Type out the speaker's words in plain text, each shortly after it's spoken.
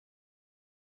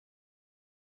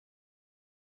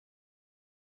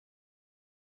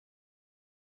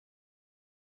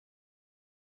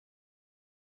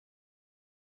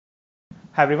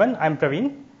Hi everyone, I'm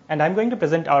Praveen, and I'm going to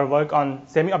present our work on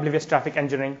semi-oblivious traffic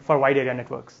engineering for wide area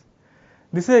networks.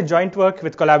 This is a joint work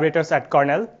with collaborators at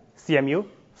Cornell, CMU,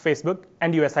 Facebook,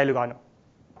 and USI Lugano.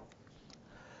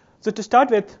 So to start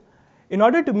with, in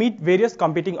order to meet various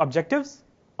competing objectives,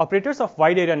 operators of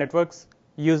wide area networks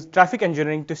use traffic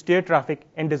engineering to steer traffic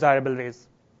in desirable ways.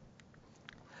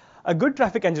 A good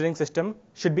traffic engineering system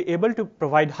should be able to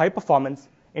provide high performance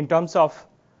in terms of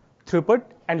throughput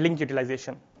and link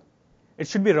utilization. It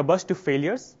should be robust to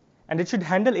failures, and it should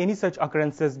handle any such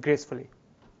occurrences gracefully.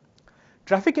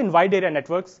 Traffic in wide area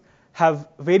networks have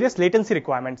various latency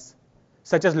requirements,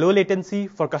 such as low latency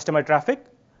for customer traffic,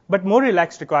 but more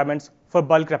relaxed requirements for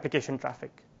bulk replication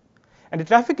traffic. And the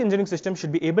traffic engineering system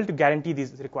should be able to guarantee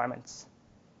these requirements.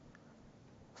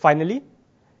 Finally,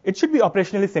 it should be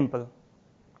operationally simple,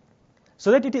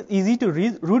 so that it is easy to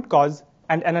root cause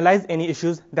and analyze any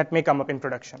issues that may come up in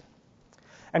production.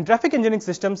 And traffic engineering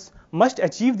systems must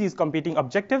achieve these competing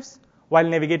objectives while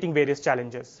navigating various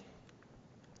challenges.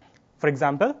 For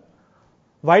example,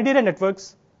 wide area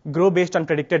networks grow based on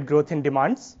predicted growth in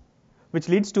demands, which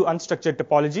leads to unstructured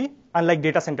topology, unlike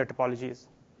data center topologies.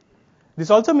 This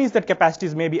also means that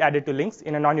capacities may be added to links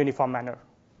in a non-uniform manner.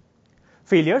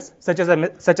 Failures, such as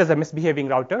a misbehaving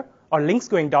router or links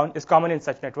going down, is common in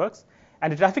such networks,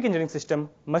 and a traffic engineering system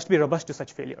must be robust to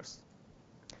such failures.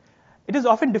 It is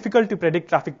often difficult to predict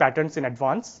traffic patterns in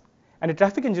advance, and a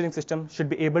traffic engineering system should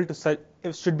be able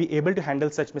to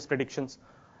handle such mispredictions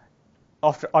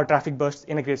or traffic bursts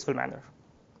in a graceful manner.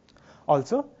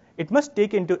 Also, it must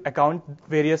take into account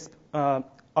various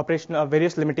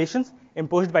limitations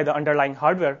imposed by the underlying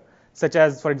hardware, such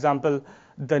as, for example,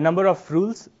 the number of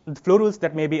flow rules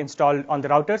that may be installed on the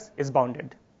routers is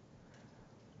bounded.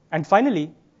 And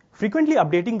finally, frequently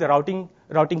updating the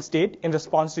routing state in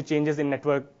response to changes in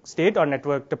network state or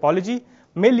network topology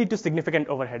may lead to significant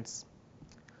overheads.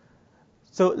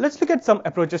 So let's look at some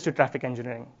approaches to traffic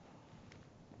engineering.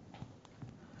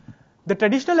 The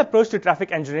traditional approach to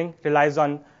traffic engineering relies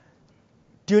on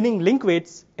tuning link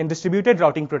weights in distributed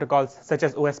routing protocols such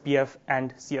as OSPF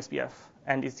and CSPF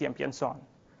and ECMP and so on,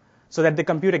 so that they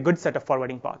compute a good set of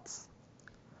forwarding paths.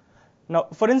 Now,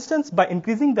 for instance, by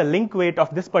increasing the link weight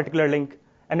of this particular link,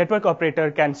 a network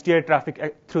operator can steer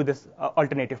traffic through this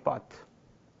alternative path.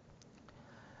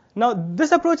 Now,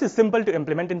 this approach is simple to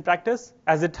implement in practice,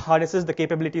 as it harnesses the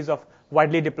capabilities of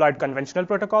widely deployed conventional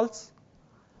protocols.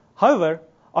 However,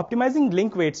 optimizing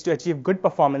link weights to achieve good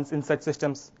performance in such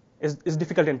systems is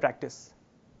difficult in practice.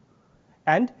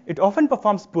 And it often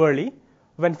performs poorly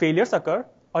when failures occur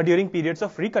or during periods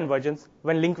of reconvergence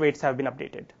when link weights have been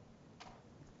updated.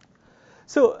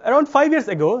 So around 5 years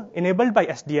ago, enabled by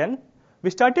SDN, we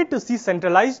started to see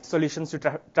centralized solutions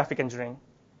to traffic engineering.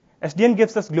 SDN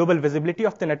gives us global visibility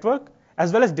of the network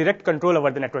as well as direct control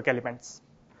over the network elements.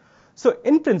 So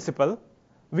in principle,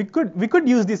 we could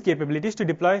use these capabilities to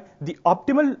deploy the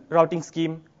optimal routing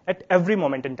scheme at every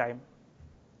moment in time.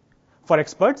 For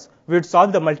experts, we would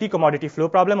solve the multi-commodity flow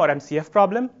problem or MCF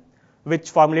problem,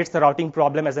 which formulates the routing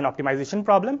problem as an optimization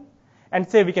problem, and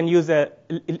say we can use a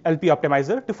LP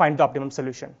optimizer to find the optimum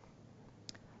solution.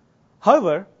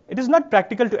 However, it is not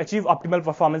practical to achieve optimal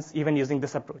performance even using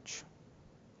this approach.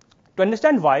 To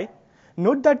understand why,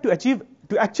 note that to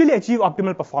actually achieve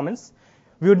optimal performance,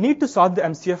 we would need to solve the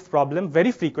MCF problem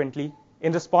very frequently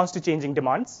in response to changing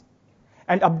demands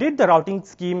and update the routing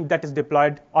scheme that is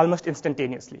deployed almost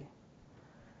instantaneously.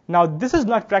 Now, this is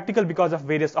not practical because of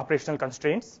various operational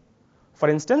constraints. For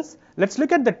instance, let's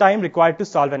look at the time required to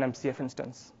solve an MCF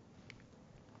instance.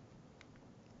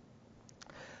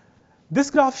 This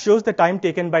graph shows the time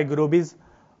taken by Gurobi's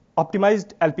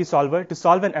optimized LP solver to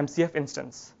solve an MCF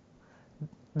instance.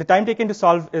 The time taken to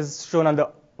solve is shown on the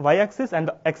y-axis, and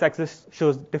the x-axis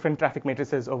shows different traffic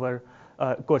matrices over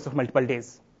a course of multiple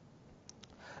days.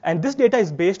 And this data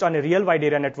is based on a real wide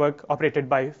area network operated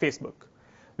by Facebook.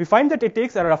 We find that it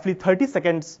takes roughly 30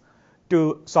 seconds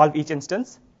to solve each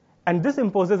instance, and this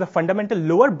imposes a fundamental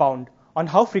lower bound on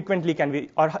how frequently can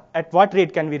we, or at what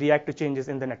rate can we react to changes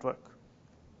in the network.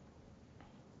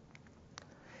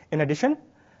 In addition,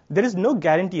 there is no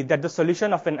guarantee that the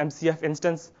solution of an MCF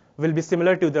instance will be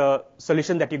similar to the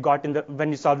solution that you got when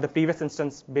you solved the previous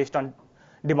instance based on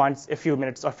demands a few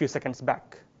minutes or a few seconds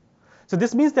back. So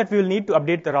this means that we will need to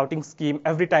update the routing scheme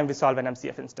every time we solve an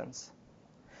MCF instance.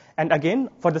 And again,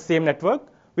 for the same network,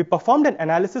 we performed an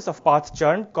analysis of path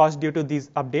churn caused due to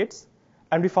these updates,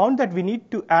 and we found that we need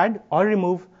to add or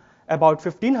remove about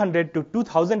 1,500 to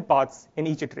 2,000 paths in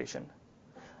each iteration.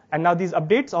 And now these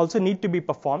updates also need to be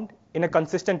performed in a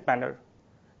consistent manner.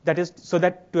 That is, so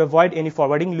that to avoid any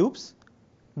forwarding loops,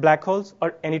 black holes,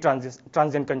 or any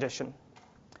transient congestion.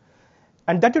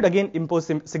 And that would again impose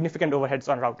significant overheads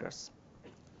on routers.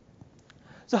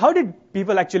 So how did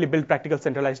people actually build practical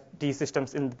centralized T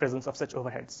systems in the presence of such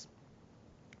overheads?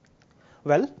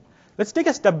 Well, let's take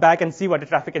a step back and see what a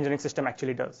traffic engineering system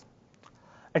actually does.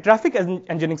 A traffic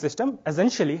engineering system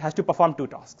essentially has to perform two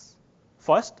tasks.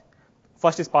 First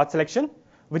is path selection,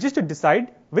 which is to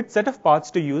decide which set of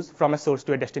paths to use from a source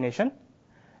to a destination.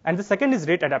 And the second is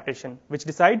rate adaptation, which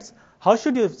decides how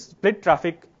should you split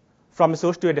traffic from a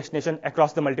source to a destination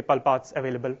across the multiple paths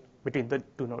available between the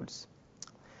two nodes.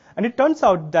 And it turns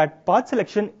out that path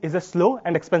selection is a slow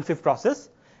and expensive process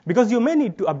because you may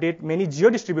need to update many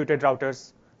geo-distributed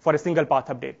routers for a single path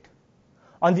update.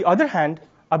 On the other hand,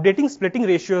 updating splitting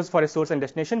ratios for a source and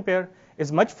destination pair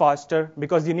is much faster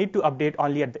because you need to update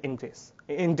only at the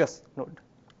ingress node.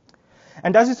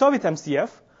 And as you saw with MCF,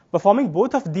 performing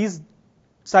both of these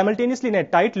simultaneously in a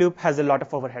tight loop has a lot of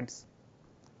overheads.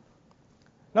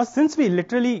 Now, since we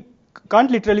can't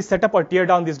literally set up or tear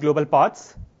down these global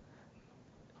paths,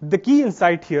 the key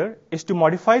insight here is to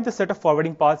modify the set of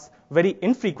forwarding paths very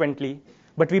infrequently,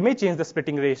 but we may change the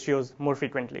splitting ratios more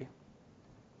frequently.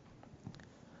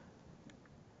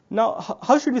 Now,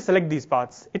 how should we select these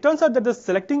paths? It turns out that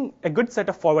selecting a good set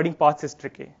of forwarding paths is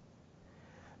tricky,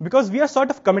 because we are sort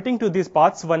of committing to these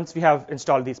paths once we have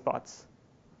installed these paths.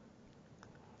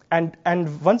 And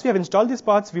once we have installed these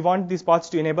paths, we want these paths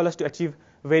to enable us to achieve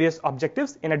various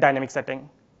objectives in a dynamic setting.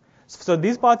 So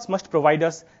these paths must provide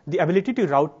us the ability to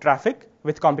route traffic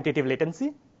with competitive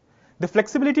latency, the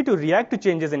flexibility to react to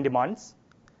changes in demands,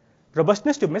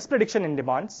 robustness to misprediction in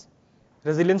demands,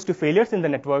 resilience to failures in the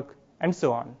network, and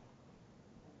so on.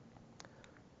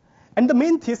 And the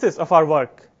main thesis of our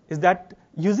work is that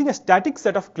using a static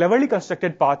set of cleverly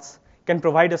constructed paths can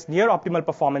provide us near optimal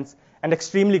performance and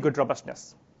extremely good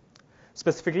robustness.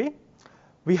 Specifically,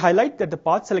 we highlight that the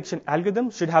path selection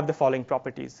algorithm should have the following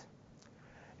properties.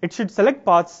 It should select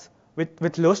paths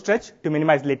with low stretch to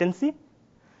minimize latency.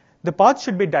 The paths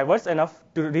should be diverse enough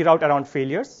to reroute around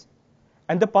failures.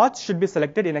 And the paths should be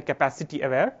selected in a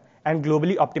capacity-aware and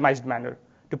globally optimized manner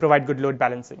to provide good load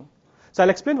balancing. So I'll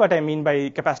explain what I mean by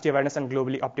capacity awareness and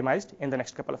globally optimized in the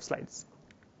next couple of slides.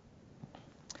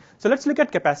 So let's look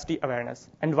at capacity awareness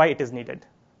and why it is needed.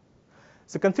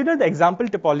 So consider the example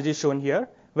topology shown here,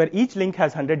 where each link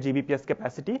has 100 Gbps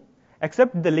capacity,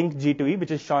 except the link G to E,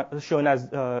 which is shown as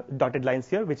dotted lines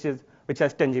here, which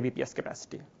has 10 Gbps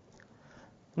capacity.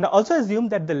 Now also assume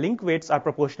that the link weights are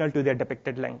proportional to their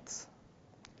depicted lengths.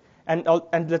 And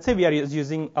let's say we are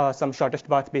using some shortest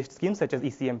path based schemes such as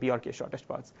ECMP or K shortest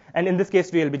paths. And in this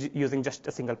case, we will be using just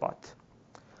a single path.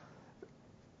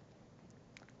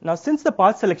 Now, since the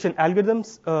path selection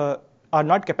algorithms are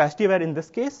not capacity aware in this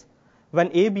case, when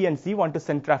A, B, and C want to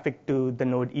send traffic to the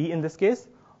node E in this case,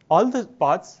 all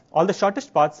the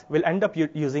shortest paths will end up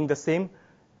using the same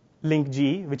link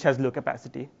G, which has low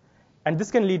capacity. And this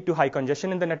can lead to high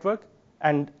congestion in the network,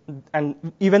 and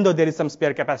even though there is some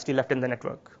spare capacity left in the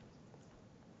network.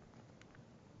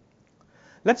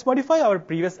 Let's modify our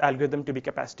previous algorithm to be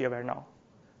capacity aware now.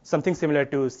 Something similar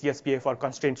to CSPA for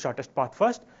constraint shortest path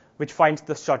first, which finds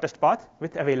the shortest path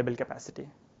with available capacity.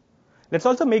 Let's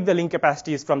also make the link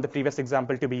capacities from the previous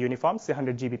example to be uniform, say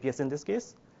 100 Gbps in this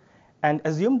case, and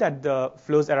assume that the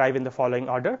flows arrive in the following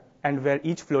order, and where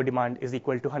each flow demand is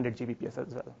equal to 100 Gbps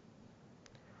as well.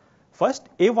 First,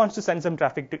 A wants to send some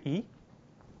traffic to E,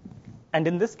 and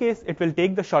in this case, it will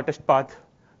take the shortest path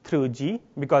through G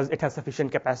because it has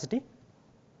sufficient capacity.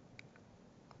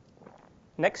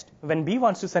 Next, when B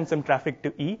wants to send some traffic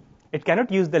to E, it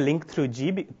cannot use the link through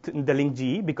the link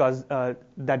GE because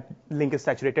that link is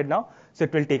saturated now, so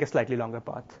it will take a slightly longer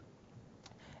path.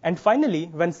 And finally,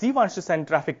 when C wants to send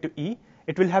traffic to E,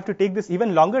 it will have to take this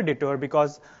even longer detour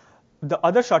because the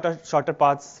other shorter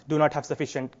paths do not have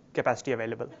sufficient capacity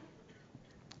available.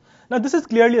 Now, this is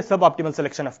clearly a suboptimal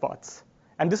selection of paths,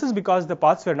 and this is because the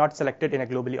paths were not selected in a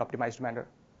globally optimized manner.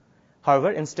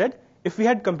 However, instead, if we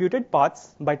had computed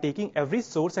paths by taking every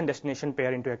source and destination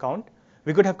pair into account,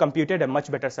 we could have computed a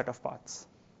much better set of paths.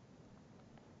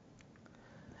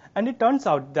 And it turns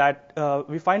out that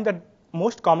we find that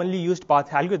most commonly used path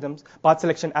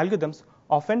selection algorithms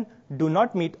often do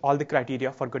not meet all the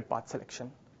criteria for good path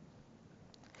selection.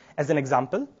 As an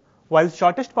example, while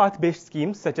shortest path-based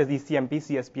schemes such as ECMP,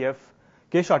 CSPF,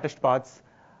 K shortest paths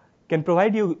can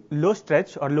provide you low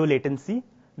stretch or low latency,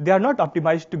 they are not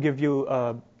optimized to give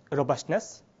you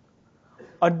robustness,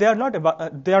 or they are not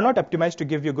optimized to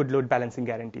give you good load balancing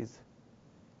guarantees.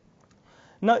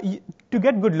 Now, to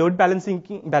get good load balancing,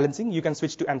 you can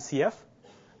switch to MCF,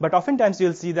 but oftentimes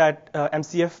you'll see that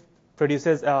MCF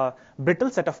produces a brittle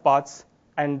set of paths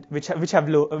and which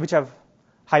have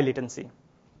high latency.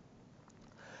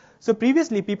 So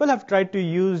previously, people have tried to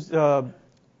use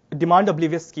demand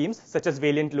oblivious schemes such as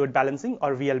variant load balancing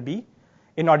or VLB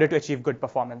in order to achieve good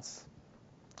performance.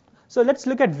 So let's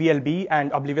look at VLB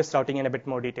and oblivious routing in a bit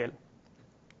more detail.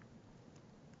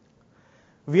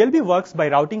 VLB works by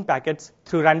routing packets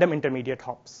through random intermediate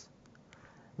hops.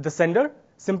 The sender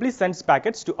simply sends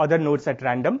packets to other nodes at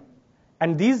random,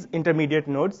 and these intermediate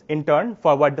nodes in turn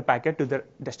forward the packet to the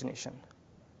destination.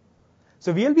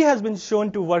 So VLB has been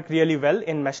shown to work really well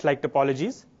in mesh-like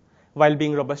topologies while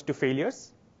being robust to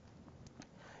failures.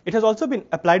 It has also been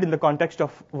applied in the context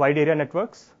of wide area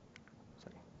networks.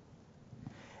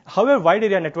 However, wide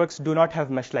area networks do not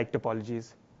have mesh-like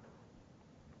topologies.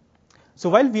 So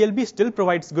while VLB still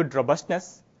provides good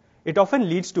robustness, it often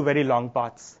leads to very long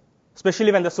paths,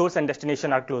 especially when the source and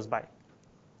destination are close by.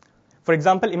 For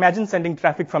example, imagine sending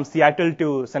traffic from Seattle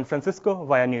to San Francisco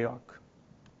via New York.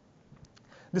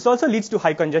 This also leads to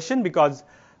high congestion because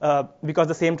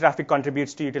the same traffic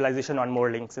contributes to utilization on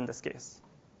more links in this case.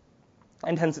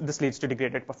 And hence, this leads to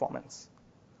degraded performance.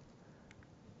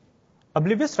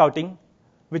 Oblivious routing,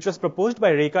 which was proposed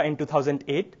by Räcke in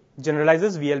 2008,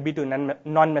 generalizes VLB to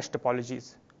non-mesh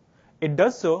topologies. It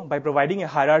does so by providing a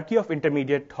hierarchy of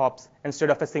intermediate hops instead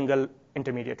of a single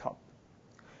intermediate hop.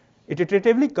 It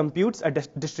iteratively computes a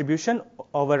distribution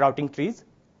over routing trees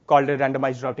called a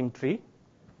randomized routing tree.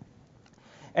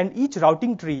 And each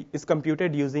routing tree is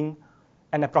computed using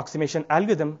an approximation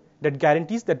algorithm that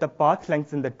guarantees that the path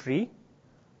lengths in the tree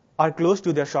are close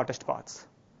to their shortest paths.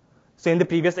 So in the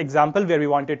previous example where we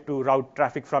wanted to route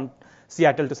traffic from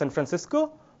Seattle to San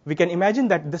Francisco, we can imagine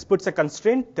that this puts a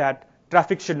constraint that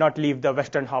traffic should not leave the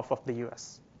western half of the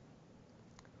US.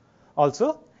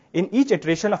 Also, in each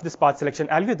iteration of this path selection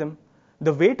algorithm,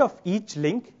 the weight of each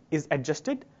link is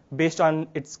adjusted based on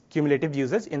its cumulative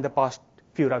usage in the past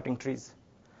few routing trees.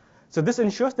 So this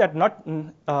ensures that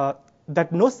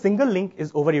no single link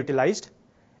is overutilized,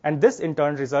 and this in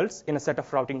turn results in a set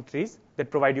of routing trees that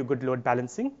provide you good load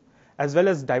balancing, as well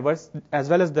as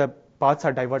the paths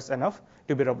are diverse enough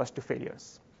to be robust to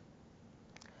failures.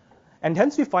 And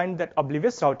hence we find that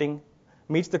oblivious routing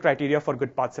meets the criteria for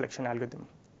good path selection algorithm.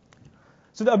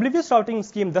 So the oblivious routing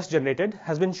scheme thus generated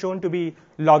has been shown to be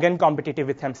log n competitive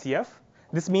with MCF.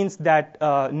 This means that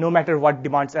no matter what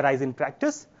demands arise in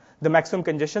practice, the maximum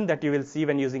congestion that you will see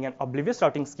when using an oblivious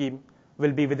routing scheme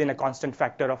will be within a constant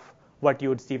factor of what you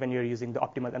would see when you're using the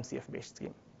optimal MCF-based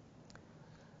scheme.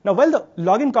 Now, while the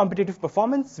log n competitive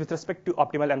performance with respect to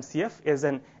optimal MCF is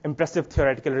an impressive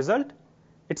theoretical result,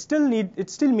 it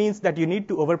still means that you need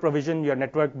to over-provision your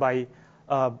network by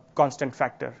a constant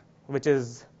factor, which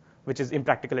is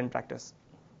impractical in practice.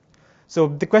 So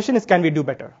the question is, can we do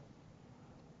better?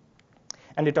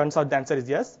 And it turns out the answer is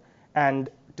yes. And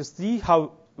to see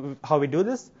how we do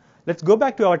this, let's go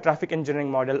back to our traffic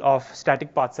engineering model of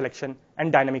static path selection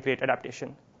and dynamic rate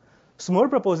adaptation. SMORE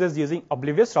proposes using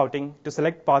oblivious routing to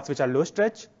select paths which are low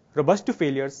stretch, robust to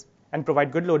failures, and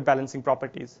provide good load balancing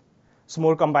properties.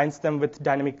 SMORE combines them with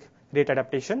dynamic rate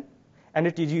adaptation, and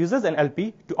it uses an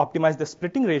LP to optimize the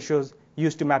splitting ratios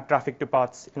used to map traffic to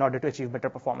paths in order to achieve better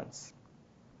performance.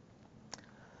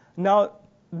 Now,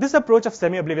 this approach of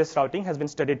semi-oblivious routing has been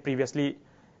studied previously,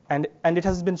 and it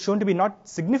has been shown to be not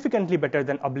significantly better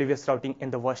than oblivious routing in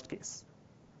the worst case.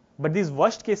 But these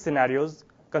worst case scenarios,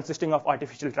 consisting of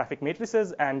artificial traffic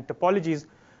matrices and topologies,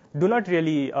 do not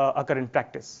really occur in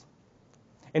practice.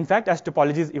 In fact, as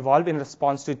topologies evolve in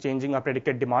response to changing or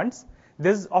predicted demands,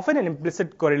 there's often an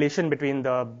implicit correlation between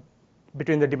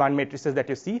the demand matrices that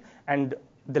you see and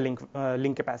the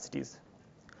link capacities.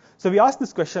 So we asked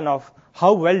this question of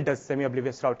how well does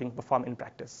semi-oblivious routing perform in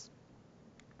practice?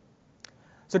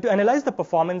 So to analyze the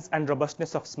performance and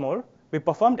robustness of SMORE, we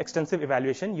performed extensive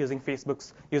evaluation using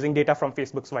data from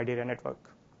Facebook's wide area network.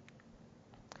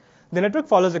 The network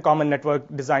follows a common network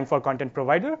designed for content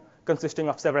provider, consisting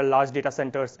of several large data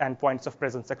centers and points of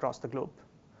presence across the globe.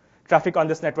 Traffic on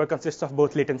this network consists of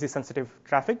both latency-sensitive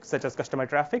traffic, such as customer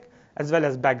traffic, as well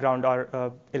as background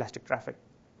or elastic traffic.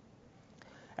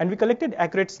 And we collected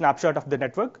accurate snapshot of the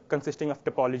network consisting of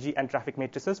topology and traffic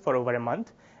matrices for over a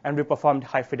month, and we performed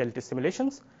high-fidelity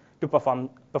simulations to perform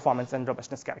performance and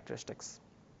robustness characteristics.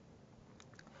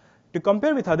 To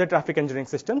compare with other traffic engineering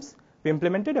systems, we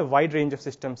implemented a wide range of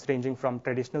systems ranging from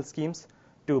traditional schemes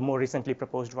to more recently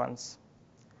proposed ones.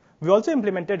 We also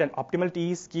implemented an optimal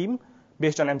TE scheme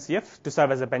based on MCF to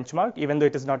serve as a benchmark, even though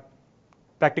it is not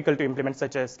practical to implement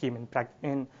such a scheme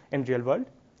in real world.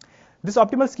 This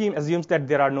optimal scheme assumes that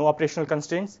there are no operational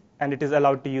constraints, and it is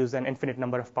allowed to use an infinite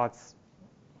number of paths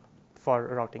for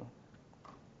routing.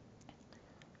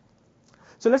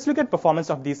 So let's look at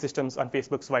performance of these systems on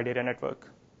Facebook's wide area network.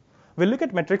 We'll look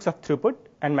at metrics of throughput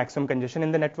and maximum congestion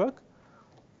in the network.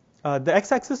 The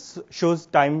x-axis shows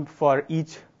time for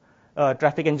each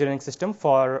traffic engineering system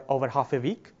for over half a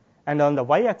week. And on the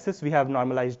y-axis, we have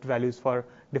normalized values for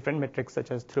different metrics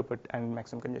such as throughput and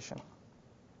maximum congestion.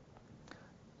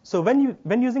 So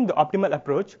when using the optimal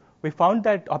approach, we found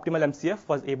that optimal MCF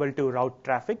was able to route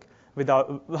traffic route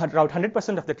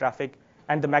 100% of the traffic,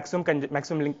 and the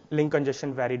maximum link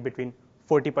congestion varied between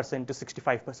 40% to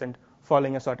 65%,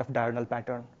 following a sort of diurnal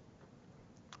pattern.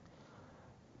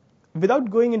 Without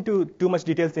going into too much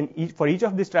details for each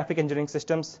of these traffic engineering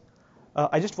systems,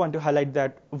 I just want to highlight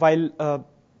that while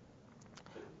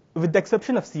with the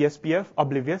exception of CSPF,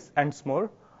 Oblivious, and SMORE,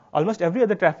 almost every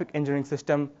other traffic engineering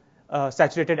system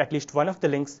saturated at least one of the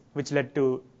links, which led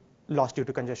to loss due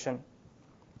to congestion.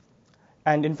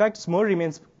 And in fact, SMORE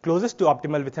remains closest to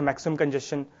optimal with a maximum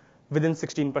congestion within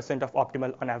 16% of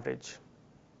optimal on average.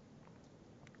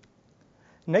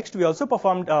 Next, we also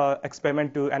performed an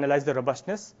experiment to analyze the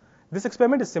robustness. This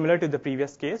experiment is similar to the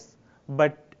previous case,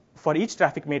 but for each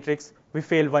traffic matrix, we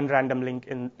fail one random link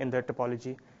in the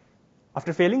topology.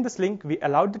 After failing this link, we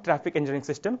allowed the traffic engineering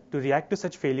system to react to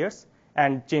such failures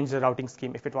and change the routing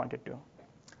scheme if it wanted to.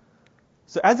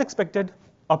 So as expected,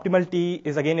 optimal T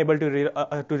is again able to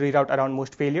reroute around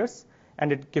most failures,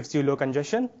 and it gives you low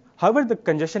congestion. However, the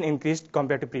congestion increased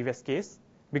compared to previous case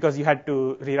because you had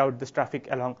to reroute this traffic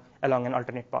along an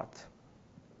alternate path.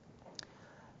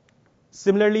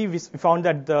 Similarly, we found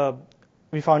that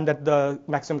the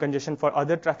maximum congestion for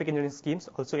other traffic engineering schemes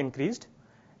also increased,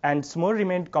 and SMORE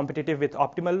remained competitive with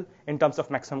optimal in terms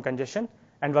of maximum congestion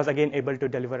and was again able to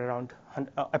deliver around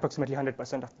approximately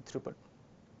 100% of the throughput.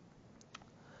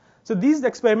 So these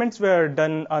experiments were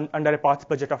done under a path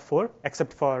budget of 4,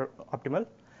 except for optimal.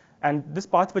 And this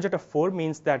path budget of 4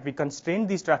 means that we constrained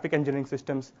these traffic engineering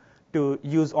systems to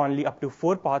use only up to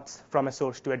 4 paths from a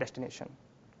source to a destination.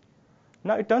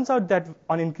 Now, it turns out that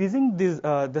on increasing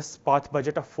this path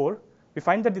budget of 4, we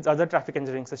find that these other traffic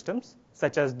engineering systems,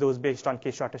 such as those based on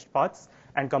k-shortest paths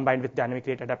and combined with dynamic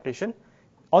rate adaptation,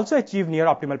 also achieve near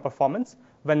optimal performance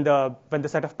when the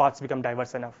set of paths become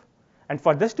diverse enough. And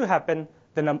for this to happen,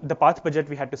 the path budget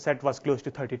we had to set was close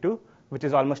to 32, which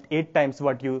is almost 8 times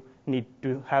what you need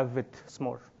to have with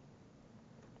SMORE.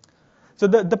 So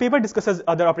the paper discusses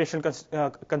other operational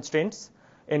constraints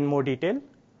in more detail.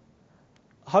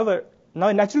 However, now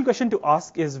a natural question to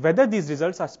ask is whether these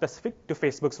results are specific to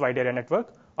Facebook's wide area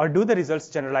network, or do the results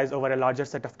generalize over a larger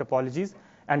set of topologies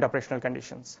and operational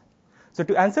conditions? So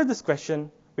to answer this question,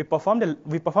 we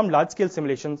performed large-scale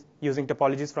simulations using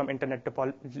topologies from Internet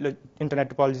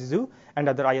Topology Zoo and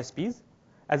other ISPs,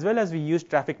 as well as we used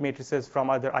traffic matrices from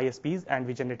other ISPs, and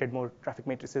we generated more traffic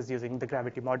matrices using the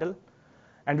gravity model.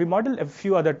 And we modeled a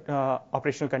few other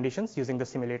operational conditions using the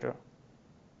simulator.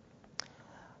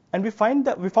 And we found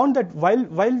that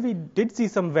while we did see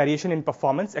some variation in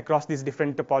performance across these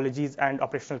different topologies and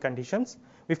operational conditions,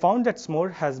 we found that SMORE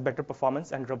has better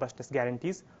performance and robustness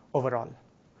guarantees overall.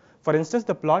 For instance,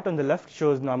 the plot on the left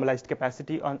shows normalized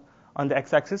capacity on the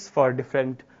x-axis for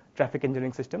different traffic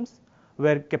engineering systems,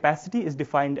 where capacity is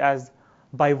defined as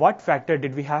by what factor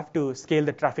did we have to scale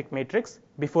the traffic matrix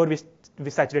before we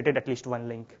saturated at least one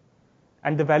link.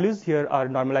 And the values here are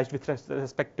normalized with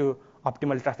respect to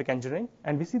optimal traffic engineering,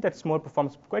 and we see that SMORE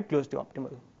performs quite close to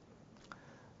optimal.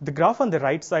 The graph on the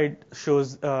right side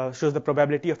shows the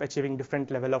probability of achieving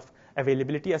different level of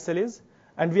availability SLAs,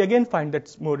 and we again find that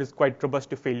SMORE is quite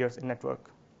robust to failures in network.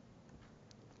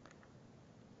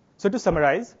 So to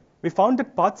summarize, we found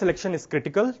that path selection is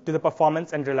critical to the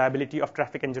performance and reliability of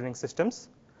traffic engineering systems.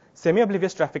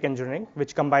 Semi-oblivious traffic engineering,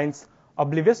 which combines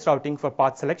oblivious routing for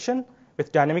path selection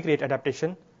with dynamic rate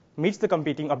adaptation, meets the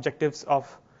competing objectives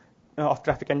of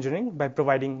traffic engineering by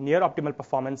providing near optimal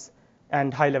performance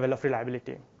and high level of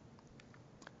reliability.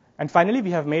 And finally,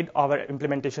 we have made our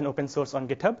implementation open source on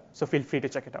GitHub, so feel free to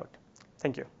check it out.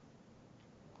 Thank you.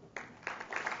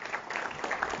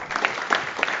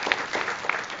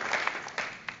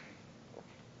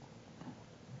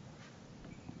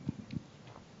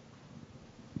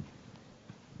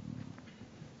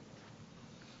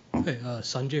 Hey,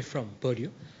 Sanjay from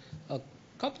Purdue. A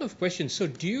couple of questions. So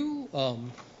do you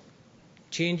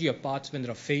change your paths when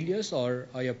there are failures, or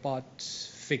are your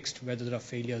paths fixed whether there are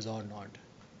failures or not?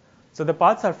 So the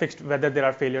paths are fixed whether there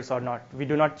are failures or not. We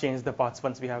do not change the paths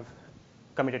once we have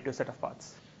committed to a set of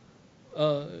paths.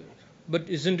 But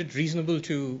isn't it reasonable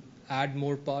to add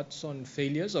more paths on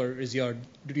failures, or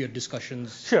do your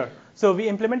discussions? Sure. So we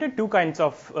implemented 2 kinds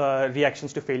of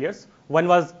reactions to failures. One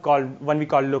we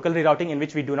call local rerouting, in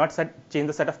which we do not change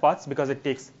the set of paths because it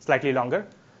takes slightly longer.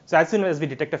 So as soon as we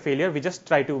detect a failure, we just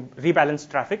try to rebalance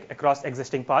traffic across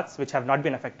existing paths which have not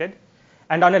been affected.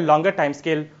 And on a longer time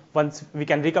scale, once we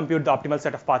can recompute the optimal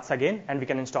set of paths again, and we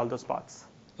can install those paths.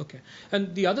 Okay.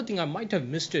 And the other thing, I might have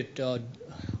missed it.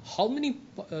 How many?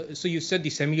 So you said the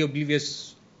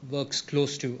semi-oblivious works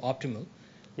close to optimal.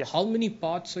 Yes. How many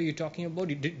paths are you talking about?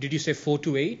 Did you say 4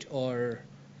 to 8, or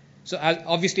so?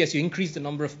 Obviously, as you increase the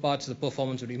number of paths, the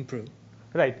performance would improve.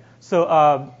 Right.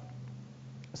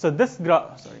 So this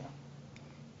graph,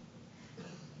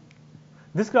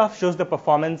 this graph shows the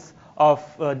performance of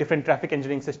different traffic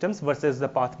engineering systems versus the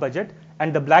path budget,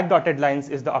 and the black dotted lines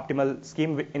is the optimal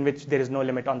scheme in which there is no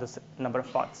limit on the number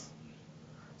of paths.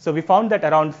 So we found that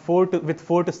around 4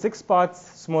 to 6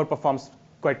 paths, SMORE performs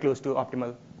quite close to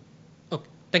optimal. Okay,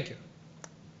 thank you.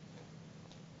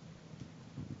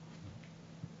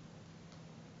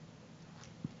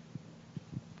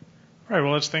 All right,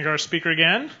 well, let's thank our speaker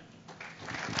again.